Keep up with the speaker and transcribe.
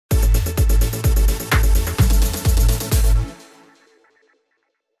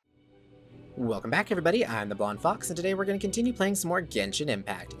Welcome back, everybody. I'm the Blonde Fox, and today we're going to continue playing some more Genshin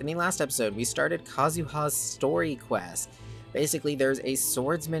Impact. In the last episode, we started Kazuha's story quest. Basically, there's a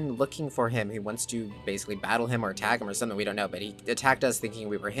swordsman looking for him who wants to basically battle him or attack him or something, we don't know, but he attacked us thinking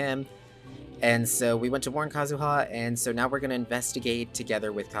we were him. And so we went to warn Kazuha, and so now we're going to investigate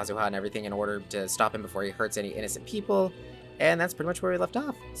together with Kazuha and everything in order to stop him before he hurts any innocent people. And that's pretty much where we left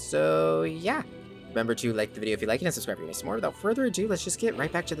off. So, yeah. Remember to like the video if you like it and subscribe if you want to see more. Without further ado, let's just get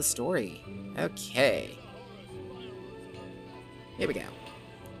right back to the story. Okay. Here we go.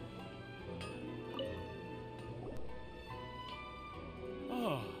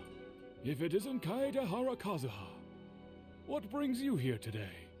 Ah, if it isn't Kaedehara Kazuha, what brings you here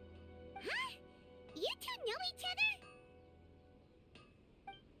today? Huh? You two know each other?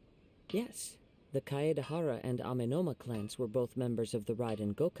 Yes, the Kaedehara and Amenoma clans were both members of the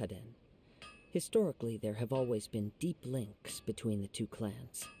Raiden Gokaden. Historically, there have always been deep links between the two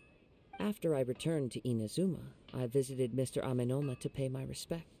clans. After I returned to Inazuma, I visited Mr. Amenoma to pay my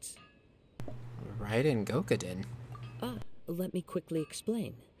respects. Raiden Gokaden? Let me quickly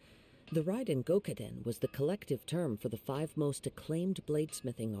explain. The Raiden Gokaden was the collective term for the 5 most acclaimed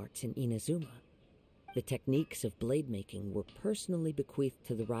bladesmithing arts in Inazuma. The techniques of blade making were personally bequeathed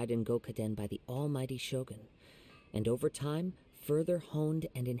to the Raiden Gokaden by the almighty Shogun, and over time, further honed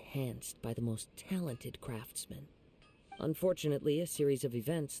and enhanced by the most talented craftsmen. Unfortunately, a series of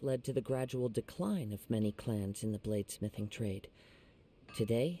events led to the gradual decline of many clans in the bladesmithing trade.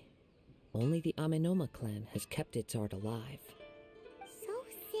 Today, only the Amenoma clan has kept its art alive. So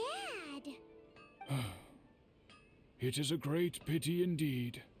sad. It is a great pity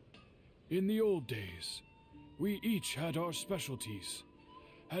indeed. In the old days, we each had our specialties,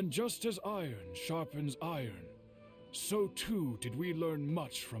 and just as iron sharpens iron, so too did we learn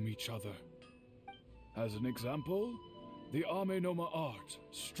much from each other. As an example, the Amenoma art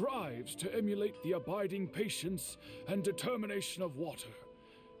strives to emulate the abiding patience and determination of water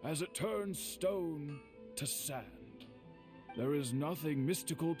as it turns stone to sand. There is nothing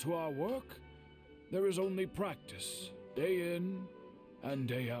mystical to our work. There is only practice, day in and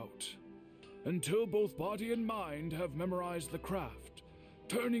day out, until both body and mind have memorized the craft,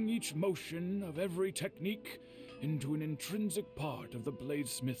 turning each motion of every technique into an intrinsic part of the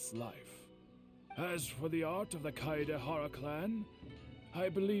bladesmith's life. As for the art of the Kaedehara clan, I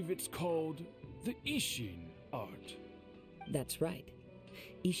believe it's called the Ishin art. That's right.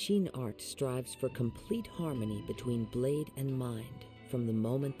 Ishin art strives for complete harmony between blade and mind from the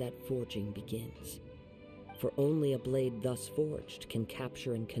moment that forging begins. For only a blade thus forged can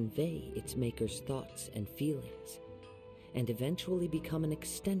capture and convey its maker's thoughts and feelings, and eventually become an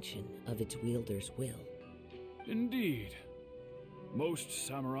extension of its wielder's will. Indeed. Most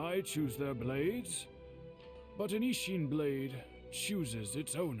samurai choose their blades, but an Ishin blade chooses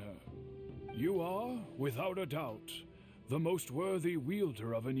its owner. You are, without a doubt, the most worthy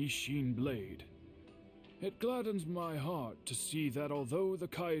wielder of an Ishin blade. It gladdens my heart to see that although the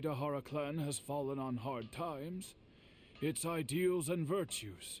Kaedehara clan has fallen on hard times, its ideals and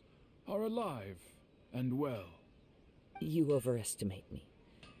virtues are alive and well. You overestimate me.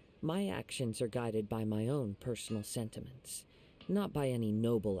 My actions are guided by my own personal sentiments, not by any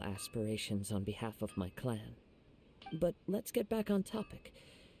noble aspirations on behalf of my clan. But let's get back on topic.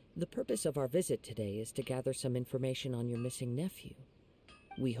 The purpose of our visit today is to gather some information on your missing nephew.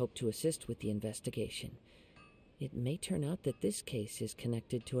 We hope to assist with the investigation. It may turn out that this case is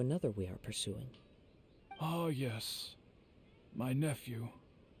connected to another we are pursuing. Ah, yes. My nephew.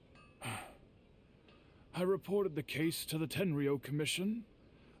 I reported the case to the Tenryou Commission,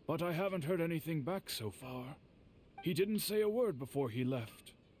 but I haven't heard anything back so far. He didn't say a word before he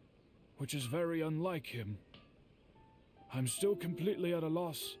left, which is very unlike him. I'm still completely at a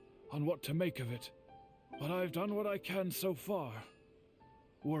loss on what to make of it, but I've done what I can so far.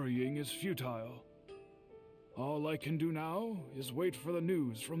 Worrying is futile. All I can do now is wait for the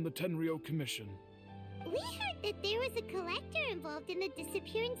news from the Tenryou Commission. We heard that there was a collector involved in the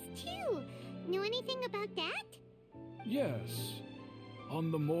disappearance too. Know anything about that? Yes. On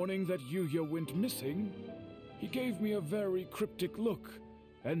the morning that Yuya went missing, he gave me a very cryptic look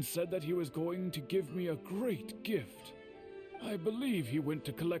and said that he was going to give me a great gift. I believe he went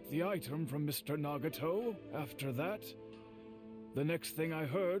to collect the item from Mr. Nagato after that. The next thing I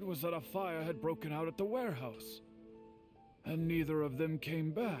heard was that a fire had broken out at the warehouse, and neither of them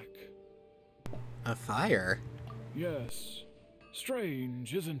came back. A fire? Yes.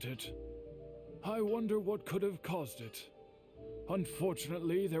 Strange, isn't it? I wonder what could have caused it.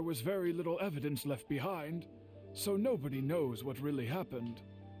 Unfortunately, there was very little evidence left behind, so nobody knows what really happened.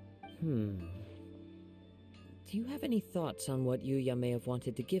 Do you have any thoughts on what Yuya may have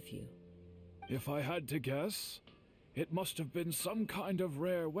wanted to give you? If I had to guess, it must have been some kind of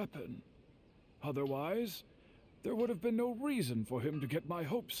rare weapon. Otherwise, there would have been no reason for him to get my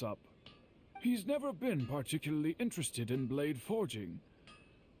hopes up. He's never been particularly interested in blade forging,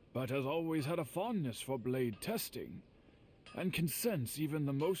 but has always had a fondness for blade testing, and can sense even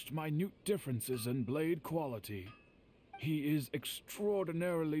the most minute differences in blade quality. He is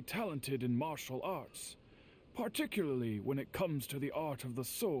extraordinarily talented in martial arts, particularly when it comes to the art of the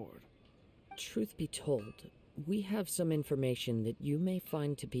sword. Truth be told, we have some information that you may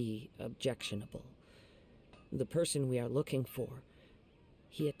find to be objectionable. The person we are looking for,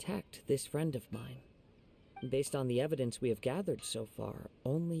 he attacked this friend of mine. Based on the evidence we have gathered so far,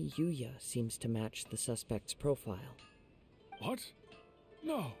 only Yuya seems to match the suspect's profile. What?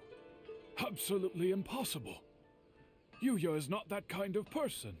 No. Absolutely impossible. Yuya is not that kind of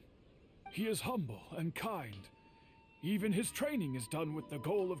person. He is humble and kind. Even his training is done with the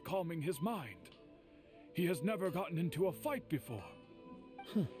goal of calming his mind. He has never gotten into a fight before.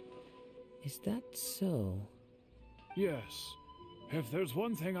 Huh. Is that so? Yes. If there's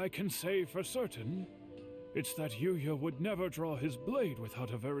one thing I can say for certain, it's that Yuya would never draw his blade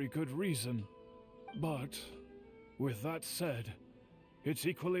without a very good reason. But, with that said, it's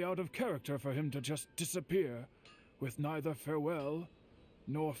equally out of character for him to just disappear with neither farewell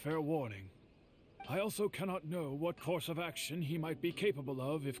nor fair warning. I also cannot know what course of action he might be capable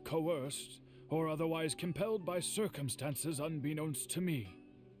of if coerced or otherwise compelled by circumstances unbeknownst to me.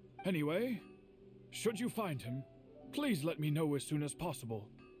 Anyway, should you find him, please let me know as soon as possible.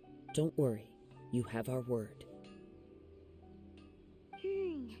 Don't worry. You have our word.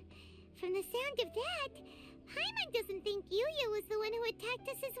 From the sound of that, Paimon doesn't think Yuya was the one who attacked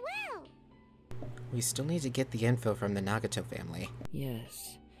us as well. We still need to get the info from the Nagato family.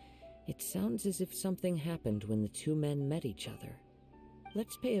 Yes. It sounds as if something happened when the two men met each other.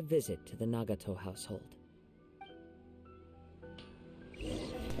 Let's pay a visit to the Nagato household.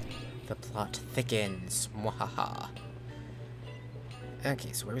 The plot thickens. Mwahaha.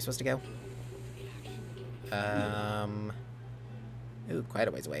 Okay, so where are we supposed to go? Ooh, quite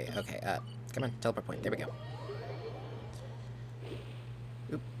a ways away. Okay, come on, teleport point. There we go.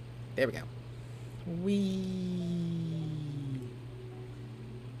 Oop, there we go. Whee!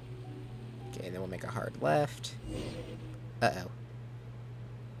 Okay, and then we'll make a hard left. Uh-oh.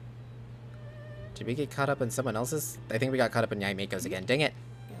 Did we get caught up in someone else's? I think we got caught up in Yaimiko's again. Dang it.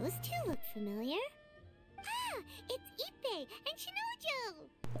 Those two look familiar. Ah, it's Ippei and Shinojo!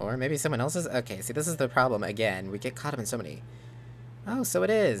 Or maybe someone else's? Okay, see, this is the problem again. We get caught up in so many. Oh, so it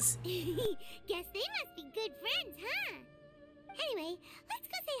is. Guess they must be good friends, huh? Anyway, let's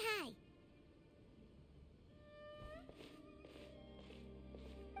go say hi.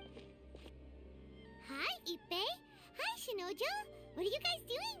 Hi, Ippei. Hi, Shinojo. What are you guys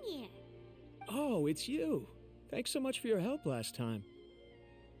doing here? Oh, it's you. Thanks so much for your help last time.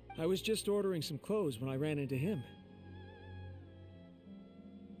 I was just ordering some clothes when I ran into him.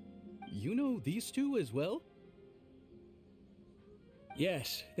 You know these two as well?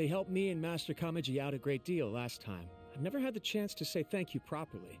 Yes, they helped me and Master Kamaji out a great deal last time. I've never had the chance to say thank you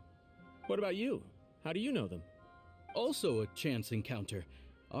properly. What about you? How do you know them? Also a chance encounter.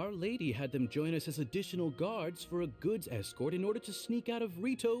 Our lady had them join us as additional guards for a goods escort in order to sneak out of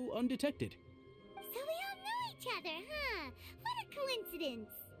Rito undetected. So we all know each other, huh? What a coincidence.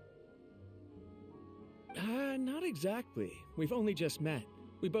 Not exactly. We've only just met.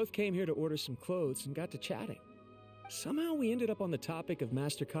 We both came here to order some clothes and got to chatting. Somehow we ended up on the topic of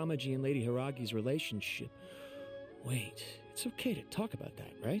Master Kamaji and Lady Hiragi's relationship. Wait, it's okay to talk about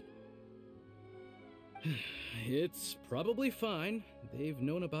that, right? It's probably fine. They've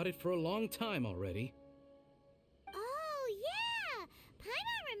known about it for a long time already. Oh, yeah!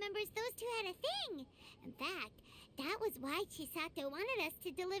 Paimon remembers those two had a thing. In fact, that was why Chisato wanted us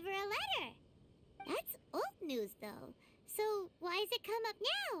to deliver a letter. That's old news, though. So why has it come up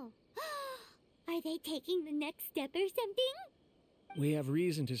now? Are they taking the next step or something? We have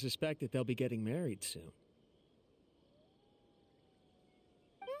reason to suspect that they'll be getting married soon.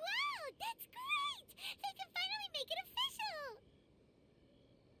 Wow, that's great! They can finally make it official!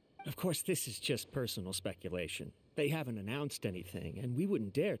 Of course, this is just personal speculation. They haven't announced anything, and we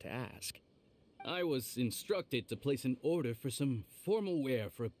wouldn't dare to ask. I was instructed to place an order for some formal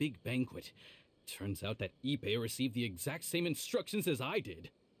wear for a big banquet. Turns out that Ippei received the exact same instructions as I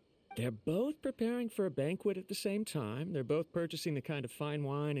did. They're both preparing for a banquet at the same time. They're both purchasing the kind of fine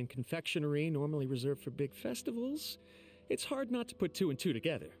wine and confectionery normally reserved for big festivals. It's hard not to put two and two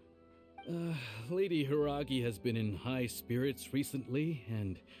together. Lady Hiragi has been in high spirits recently,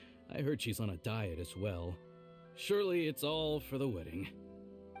 and I heard she's on a diet as well. Surely it's all for the wedding.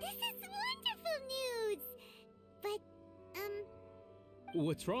 This is wonderful!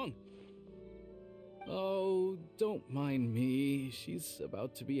 What's wrong? Oh, don't mind me. She's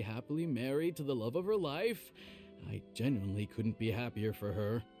about to be happily married to the love of her life. I genuinely couldn't be happier for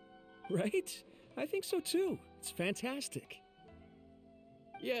her. Right? I think so too. It's fantastic.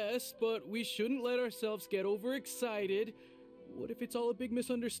 Yes, but we shouldn't let ourselves get overexcited. What if it's all a big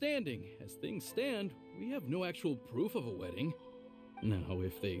misunderstanding? As things stand, we have no actual proof of a wedding. Now,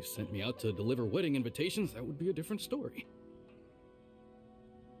 if they sent me out to deliver wedding invitations, that would be a different story.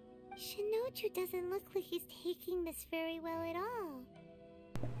 Shinoju doesn't look like he's taking this very well at all.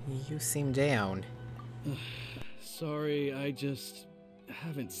 You seem down. Sorry, I just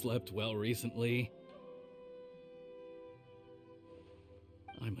haven't slept well recently.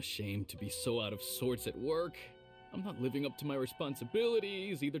 I'm ashamed to be so out of sorts at work. I'm not living up to my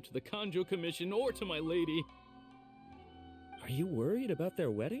responsibilities, either to the Kanjo Commission or to my lady. Are you worried about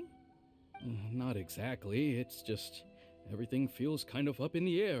their wedding? Not exactly, it's just everything feels kind of up in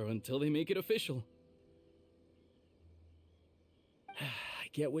the air until they make it official. I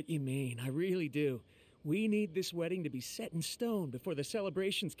get what you mean, I really do. We need this wedding to be set in stone before the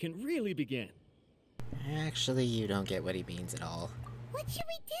celebrations can really begin. Actually, you don't get what he means at all. What should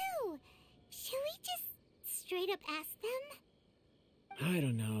we do? Should we just straight up ask them? I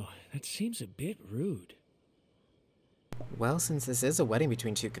don't know. That seems a bit rude. Well, since this is a wedding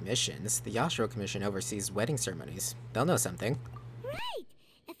between two commissions, the Yashiro Commission oversees wedding ceremonies. They'll know something. Right!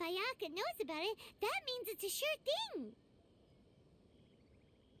 If Ayaka knows about it, that means it's a sure thing!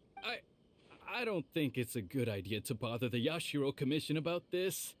 I don't think it's a good idea to bother the Yashiro Commission about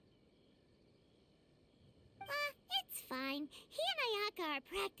this. It's fine. He and Ayaka are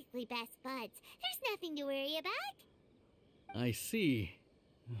practically best buds. There's nothing to worry about. I see.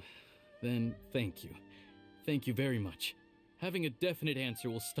 Then thank you. Thank you very much. Having a definite answer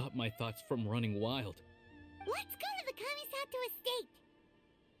will stop my thoughts from running wild. Let's go to the Kamisato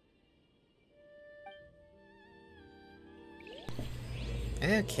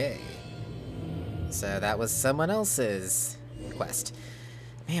estate! Okay. So that was someone else's quest.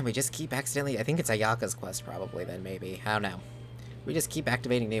 Man, we just keep accidentally... I think it's Ayaka's quest, probably, then, maybe. I don't know. We just keep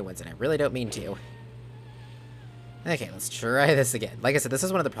activating new ones, and I really don't mean to. Okay, let's try this again. Like I said, this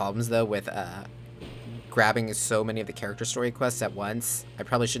is one of the problems, though, with grabbing so many of the character story quests at once. I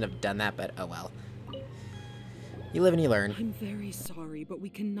probably shouldn't have done that, but oh well. You live and you learn. I'm very sorry, but we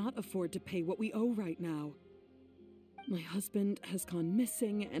cannot afford to pay what we owe right now. My husband has gone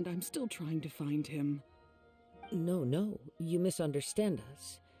missing, and I'm still trying to find him. No, you misunderstand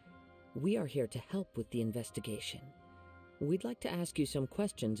us. We are here to help with the investigation. We'd like to ask you some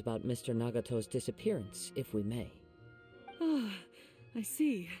questions about Mr. Nagato's disappearance, if we may. Ah, I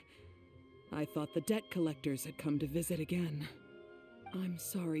see. I thought the debt collectors had come to visit again. I'm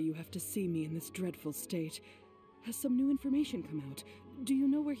sorry you have to see me in this dreadful state. Has some new information come out? Do you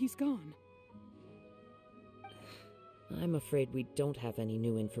know where he's gone? I'm afraid we don't have any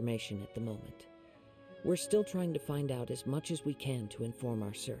new information at the moment. We're still trying to find out as much as we can to inform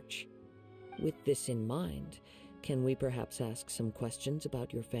our search. With this in mind, can we perhaps ask some questions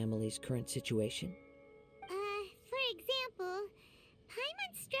about your family's current situation? For example,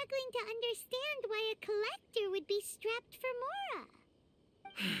 Paimon's struggling to understand why a collector would be strapped for Mora.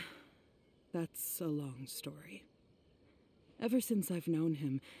 That's a long story. Ever since I've known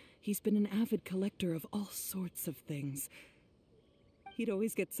him, he's been an avid collector of all sorts of things. He'd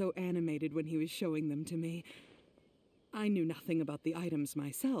always get so animated when he was showing them to me. I knew nothing about the items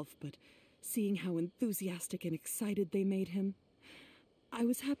myself, but seeing how enthusiastic and excited they made him, I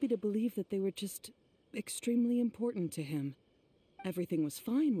was happy to believe that they were just extremely important to him. Everything was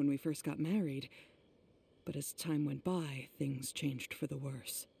fine when we first got married, but as time went by, things changed for the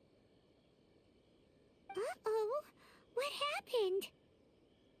worse. Uh-oh, what happened?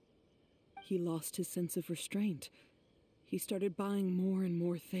 He lost his sense of restraint. He started buying more and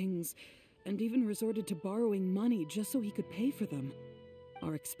more things, and even resorted to borrowing money just so he could pay for them.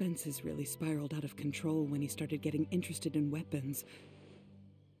 Our expenses really spiraled out of control when he started getting interested in weapons.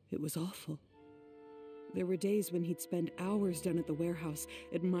 It was awful. There were days when he'd spend hours down at the warehouse,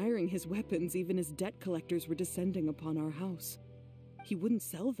 admiring his weapons even as debt collectors were descending upon our house. He wouldn't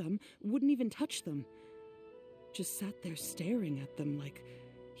sell them, wouldn't even touch them. Just sat there staring at them like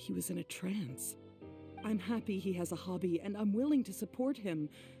he was in a trance. I'm happy he has a hobby, and I'm willing to support him,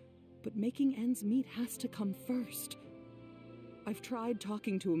 but making ends meet has to come first. I've tried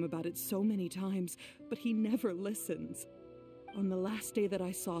talking to him about it so many times, but he never listens. On the last day that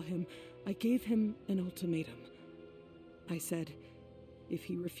I saw him, I gave him an ultimatum. I said, if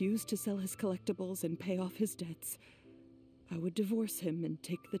he refused to sell his collectibles and pay off his debts, I would divorce him and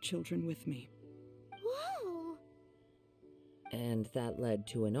take the children with me. Whoa! And that led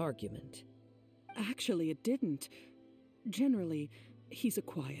to an argument. Actually, it didn't. Generally, he's a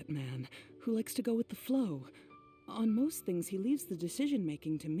quiet man who likes to go with the flow. On most things, he leaves the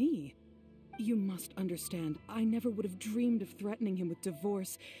decision-making to me. You must understand, I never would have dreamed of threatening him with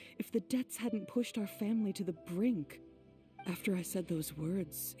divorce if the debts hadn't pushed our family to the brink. After I said those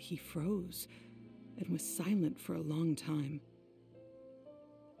words, he froze and was silent for a long time.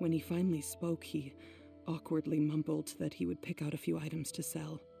 When he finally spoke, he awkwardly mumbled that he would pick out a few items to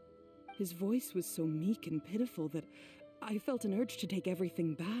sell. His voice was so meek and pitiful that I felt an urge to take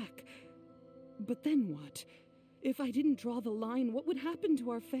everything back. But then what? If I didn't draw the line, what would happen to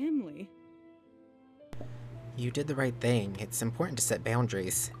our family? You did the right thing. It's important to set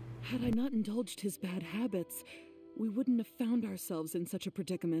boundaries. Had I not indulged his bad habits, we wouldn't have found ourselves in such a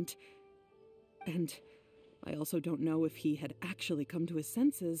predicament. And I also don't know if he had actually come to his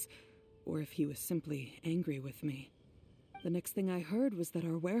senses, or if he was simply angry with me. The next thing I heard was that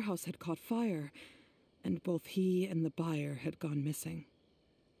our warehouse had caught fire, and both he and the buyer had gone missing.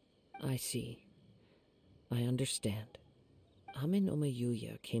 I see. I understand. Amin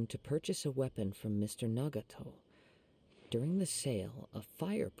Omayuya came to purchase a weapon from Mr. Nagato. During the sale, a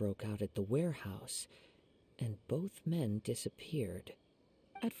fire broke out at the warehouse, and both men disappeared.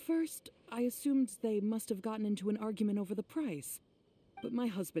 At first, I assumed they must have gotten into an argument over the price. But my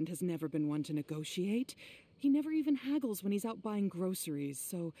husband has never been one to negotiate. He never even haggles when he's out buying groceries,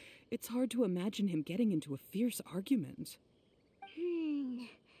 so it's hard to imagine him getting into a fierce argument.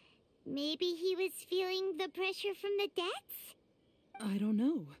 Maybe he was feeling the pressure from the debts? I don't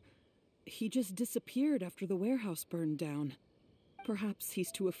know. He just disappeared after the warehouse burned down. Perhaps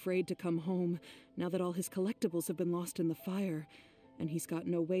he's too afraid to come home now that all his collectibles have been lost in the fire, and he's got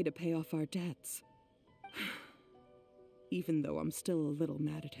no way to pay off our debts. Even though I'm still a little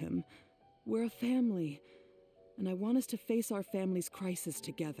mad at him, we're a family, and I want us to face our family's crisis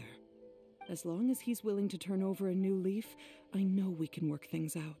together. As long as he's willing to turn over a new leaf, I know we can work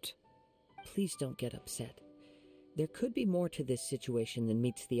things out. Please don't get upset. There could be more to this situation than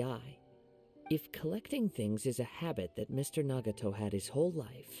meets the eye. If collecting things is a habit that Mr. Nagato had his whole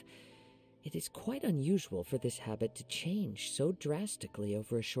life, it is quite unusual for this habit to change so drastically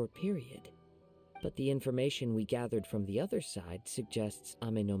over a short period. But the information we gathered from the other side suggests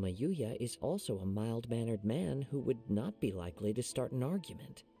Amin Omayuya is also a mild-mannered man who would not be likely to start an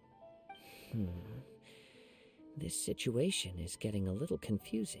argument. This situation is getting a little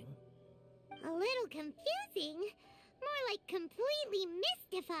confusing. A little confusing? More like completely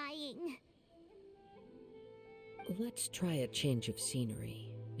mystifying. Let's try a change of scenery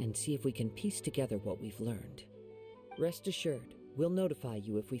and see if we can piece together what we've learned. Rest assured, we'll notify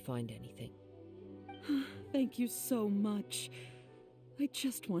you if we find anything. Thank you so much. I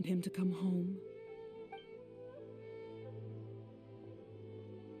just want him to come home.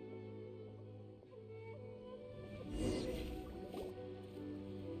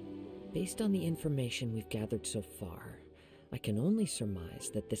 Based on the information we've gathered so far, I can only surmise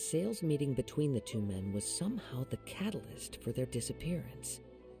that the sales meeting between the two men was somehow the catalyst for their disappearance.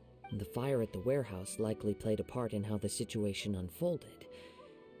 The fire at the warehouse likely played a part in how the situation unfolded,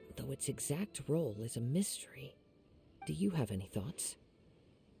 though its exact role is a mystery. Do you have any thoughts?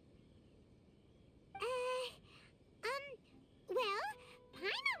 Well,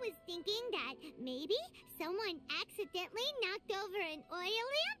 Paimon was thinking that maybe someone accidentally knocked over an oil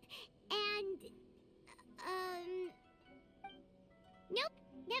lamp and, nope,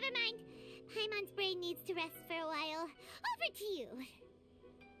 never mind. Paimon's brain needs to rest for a while. Over to you.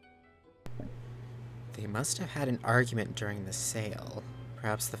 They must have had an argument during the sale.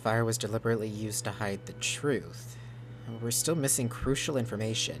 Perhaps the fire was deliberately used to hide the truth. We're still missing crucial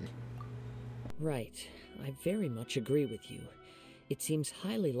information. Right. I very much agree with you. It seems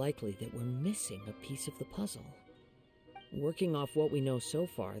highly likely that we're missing a piece of the puzzle. Working off what we know so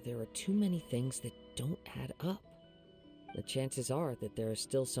far, there are too many things that don't add up. The chances are that there are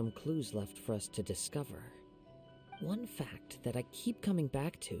still some clues left for us to discover. One fact that I keep coming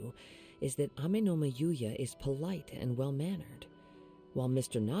back to is that Amin Omayuya is polite and well-mannered, while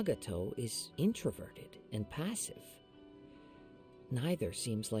Mr. Nagato is introverted and passive. Neither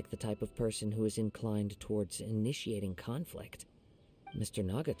seems like the type of person who is inclined towards initiating conflict. Mr.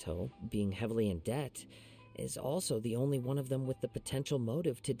 Nagato, being heavily in debt, is also the only one of them with the potential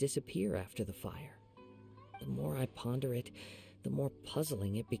motive to disappear after the fire. The more I ponder it, the more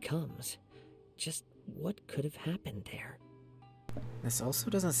puzzling it becomes. Just what could have happened there? This also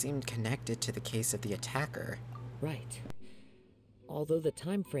doesn't seem connected to the case of the attacker. Right. Although the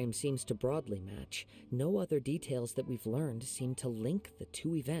time frame seems to broadly match, no other details that we've learned seem to link the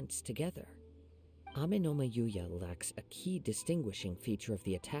two events together. Amenoma Yuya lacks a key distinguishing feature of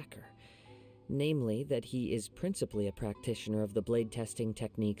the attacker, namely that he is principally a practitioner of the blade testing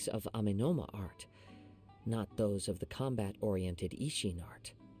techniques of Amenoma art, not those of the combat-oriented Ishin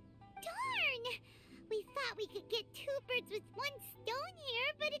art. Darn! We thought we could get two birds with one stone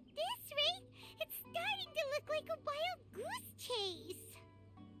here, but at this rate, it's starting to look like a wild goose chase.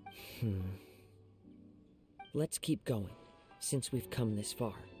 Let's keep going, since we've come this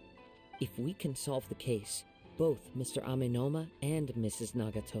far. If we can solve the case, both Mr. Amenoma and Mrs.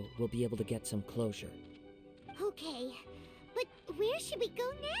 Nagato will be able to get some closure. Okay, but where should we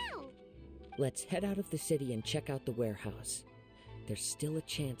go now? Let's head out of the city and check out the warehouse. There's still a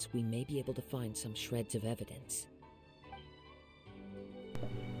chance we may be able to find some shreds of evidence.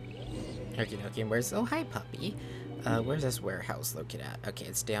 Okie dokie, where's... Oh, hi, puppy. Where's this warehouse located at? Okay,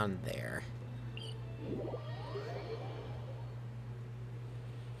 it's down there.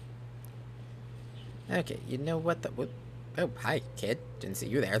 Okay, you know what the... What, oh, hi, kid. Didn't see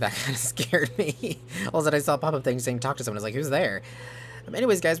you there. That kind of scared me. All of a sudden, I saw a pop-up thing saying talk to someone. I was like, who's there?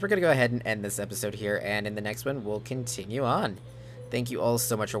 Anyways, guys, we're going to go ahead and end this episode here, and in the next one, we'll continue on. Thank you all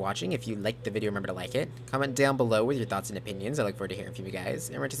so much for watching. If you liked the video, remember to like it. Comment down below with your thoughts and opinions. I look forward to hearing from you guys.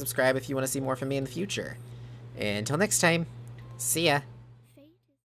 And remember to subscribe if you want to see more from me in the future. And until next time, see ya!